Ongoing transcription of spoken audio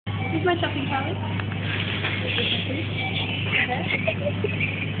Here's my shopping trolley.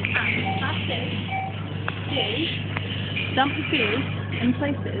 Plastic do dump the food in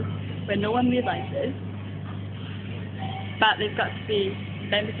places where no one realises, but there's got to be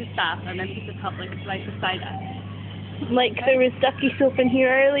members of staff or members of the public right beside us. Like there was ducky soap in here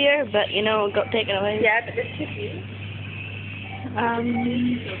earlier, but you know, it got taken away. Yeah, but there's tissues.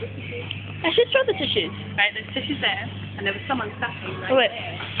 I should throw the tissues. Right, there's tissues there, and there was someone stacking right Wait.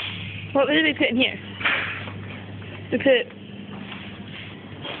 there. What did we put in here? We put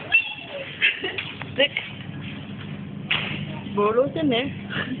thick bottles in there.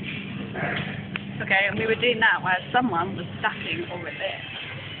 Okay, and we were doing that while someone was stacking over there.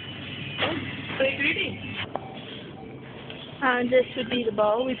 So greedy. And this would be the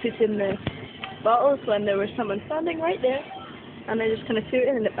ball we put in the bottles when there was someone standing right there. And I just kind of threw it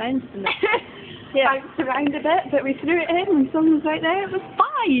in and it bounced. And Bounced around a bit, but we threw it in when someone was right there. It was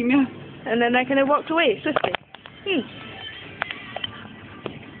fine. And then I kind of walked away swiftly.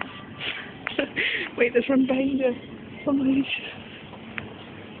 Wait, there's one behind you. Somebody.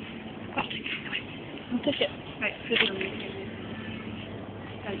 I'll take it away. I'll take it. Right, put it on the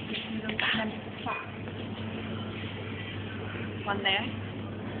right, put it on the end of the top. One there.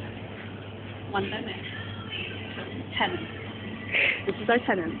 One down there. So, tenant. This is our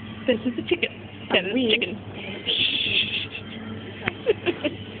tenant. This is the chicken. Tenant chicken.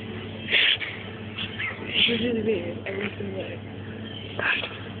 This is really weird. Everything weird.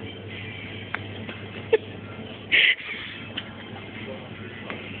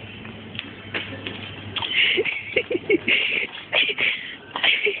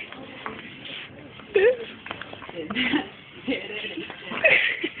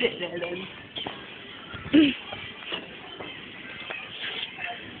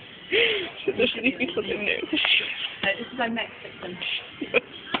 There should be something there. Right, this is our next victim.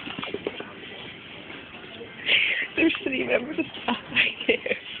 There's 3 members of staff right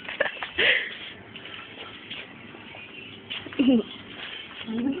here.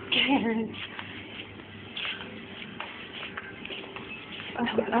 Karen.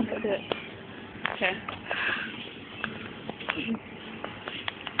 I'll do it. Okay.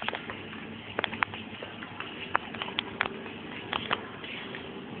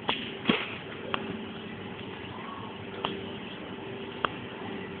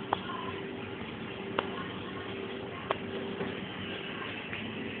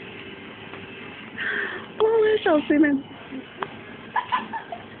 Oh, there's Chelsea, man.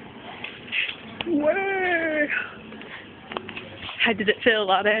 Whoa. How did it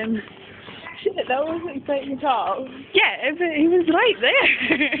feel, Adam? Shit, that wasn't exciting at all. Yeah, but he was right there.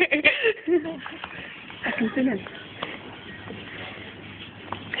 I can zoom in.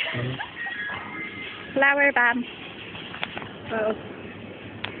 Flower bomb. Oh.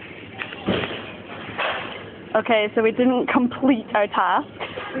 Okay, so we didn't complete our task.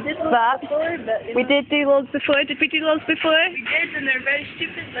 We did loads before, but... We did do loads before. Did we do loads before? We did, and they're very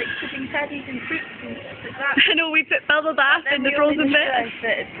stupid, like putting teddies and fruits and stuff like that. I know, we put bubble bath in the frozen bit.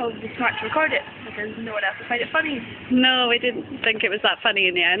 That it's probably smart to record it, because no one else will find it funny. No, we didn't think it was that funny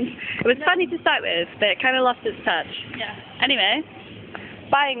in the end. It was funny to start with, but it kind of lost its touch. Yeah. Anyway,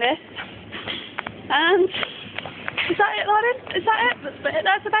 buying this. And is that it, Lauren? Is that it?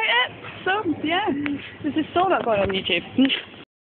 That's about it. So, yeah. This is still not going on YouTube.